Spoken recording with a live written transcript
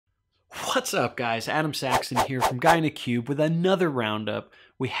What's up, guys? Adam Saxon here from Guy in a Cube with another roundup.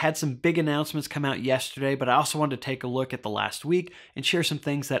 We had some big announcements come out yesterday, but I also wanted to take a look at the last week and share some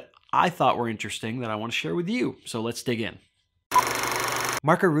things that I thought were interesting that I want to share with you. So let's dig in.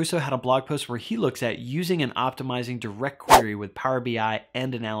 Marco Russo had a blog post where he looks at using and optimizing DirectQuery with Power BI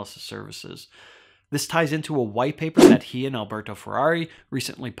and analysis services. This ties into a white paper that he and Alberto Ferrari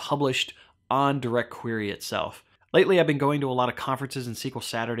recently published on DirectQuery itself. Lately, I've been going to a lot of conferences and SQL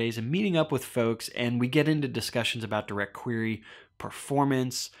Saturdays and meeting up with folks, and we get into discussions about DirectQuery,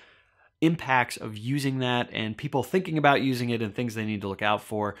 performance, impacts of using that, and people thinking about using it and things they need to look out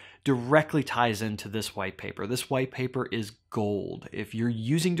for. Directly ties into this white paper. This white paper is gold. If you're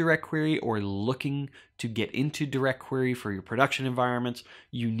using DirectQuery or looking to get into DirectQuery for your production environments,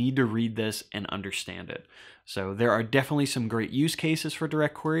 you need to read this and understand it. So there are definitely some great use cases for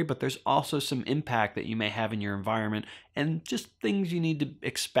DirectQuery, but there's also some impact that you may have in your environment and just things you need to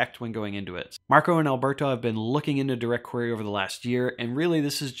expect when going into it. Marco and Alberto have been looking into DirectQuery over the last year, and really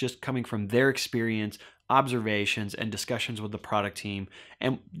this is just coming from their experience, observations, and discussions with the product team,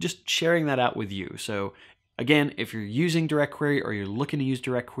 and just sharing that out with you. So again, if you're using DirectQuery or you're looking to use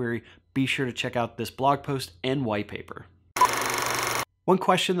DirectQuery, be sure to check out this blog post and white paper. One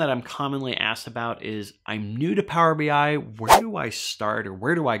question that I'm commonly asked about is, I'm new to Power BI, where do I start or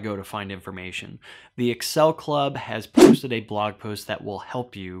where do I go to find information? The Excel Club has posted a blog post that will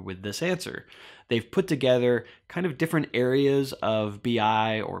help you with this answer. They've put together kind of different areas of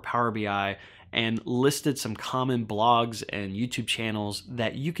BI or Power BI and listed some common blogs and YouTube channels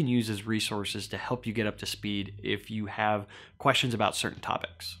that you can use as resources to help you get up to speed if you have questions about certain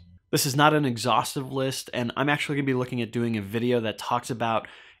topics. This is not an exhaustive list, and I'm actually going to be looking at doing a video that talks about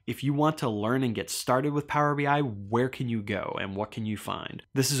if you want to learn and get started with Power BI, where can you go and what can you find?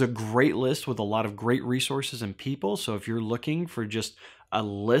 This is a great list with a lot of great resources and people, so if you're looking for just a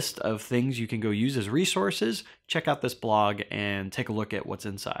list of things you can go use as resources, check out this blog and take a look at what's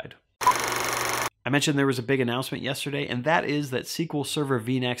inside. I mentioned there was a big announcement yesterday, and that is that SQL Server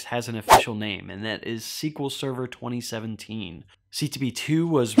vNext has an official name, and that is SQL Server 2017. CTB 2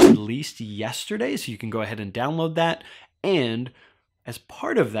 was released yesterday, so you can go ahead and download that, and as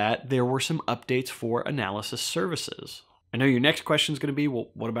part of that, there were some updates for analysis services. I know your next question is going to be, well,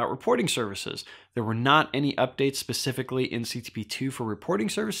 what about reporting services? There were not any updates specifically in CTB 2 for reporting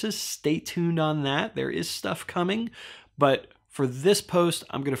services. Stay tuned on that. There is stuff coming, but for this post,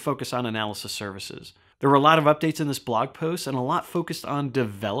 I'm going to focus on analysis services. There were a lot of updates in this blog post and a lot focused on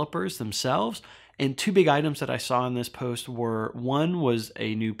developers themselves. And two big items that I saw in this post were, one was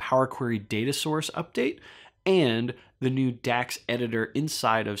a new Power Query data source update and the new DAX editor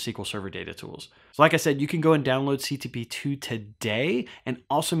inside of SQL Server Data Tools. So like I said, you can go and download CTB 2 today and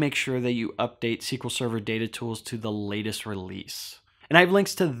also make sure that you update SQL Server Data Tools to the latest release. And I have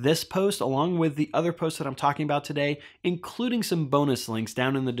links to this post along with the other posts that I'm talking about today, including some bonus links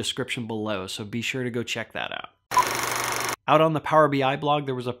down in the description below, so be sure to go check that out. Out on the Power BI blog,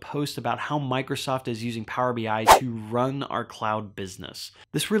 there was a post about how Microsoft is using Power BI to run our cloud business.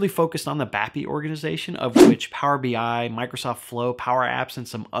 This really focused on the BAPI organization, of which Power BI, Microsoft Flow, Power Apps, and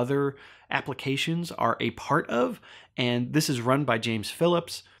some other applications are a part of, and this is run by James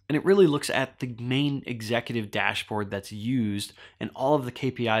Phillips. And it really looks at the main executive dashboard that's used and all of the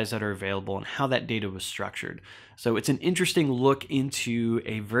KPIs that are available and how that data was structured. So it's an interesting look into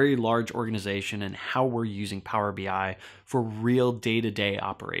a very large organization and how we're using Power BI for real day-to-day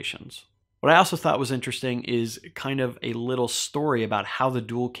operations. What I also thought was interesting is kind of a little story about how the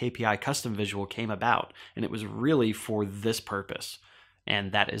dual KPI custom visual came about. And it was really for this purpose.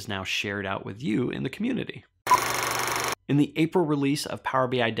 And that is now shared out with you in the community. In the April release of Power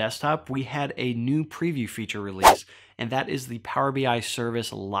BI Desktop, we had a new preview feature release, and that is the Power BI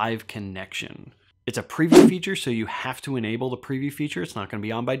Service Live Connection. It's a preview feature, so you have to enable the preview feature. It's not going to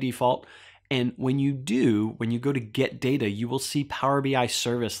be on by default. And when you do, when you go to get data, you will see Power BI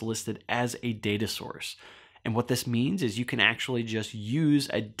Service listed as a data source. And what this means is you can actually just use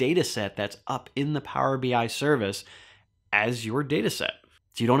a data set that's up in the Power BI Service as your data set.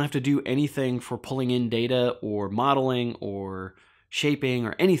 So you don't have to do anything for pulling in data or modeling or shaping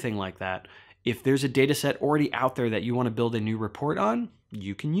or anything like that. If there's a data set already out there that you want to build a new report on,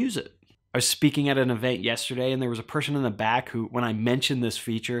 you can use it. I was speaking at an event yesterday and there was a person in the back who, when I mentioned this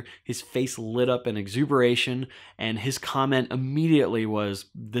feature, his face lit up in exuberation and his comment immediately was,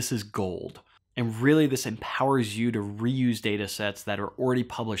 "This is gold." And really this empowers you to reuse data sets that are already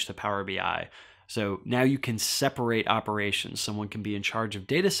published to Power BI. So now you can separate operations. Someone can be in charge of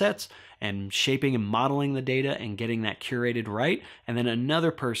data sets and shaping and modeling the data and getting that curated right. And then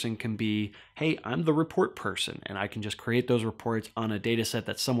another person can be, hey, I'm the report person, and I can just create those reports on a data set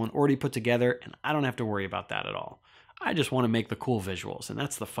that someone already put together, and I don't have to worry about that at all. I just want to make the cool visuals, and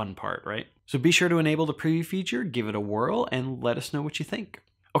that's the fun part, right? So be sure to enable the preview feature, give it a whirl, and let us know what you think.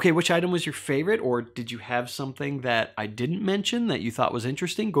 Okay, which item was your favorite, or did you have something that I didn't mention that you thought was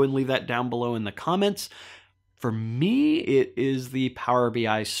interesting? Go ahead and leave that down below in the comments. For me, it is the Power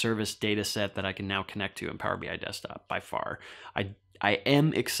BI service data set that I can now connect to in Power BI Desktop by far. I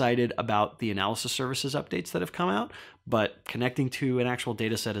am excited about the analysis services updates that have come out, but connecting to an actual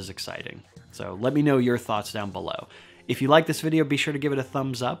data set is exciting. So let me know your thoughts down below. If you like this video, be sure to give it a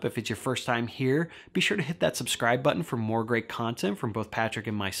thumbs up. If it's your first time here, be sure to hit that subscribe button for more great content from both Patrick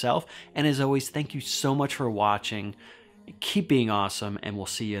and myself. And as always, thank you so much for watching. Keep being awesome, and we'll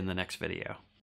see you in the next video.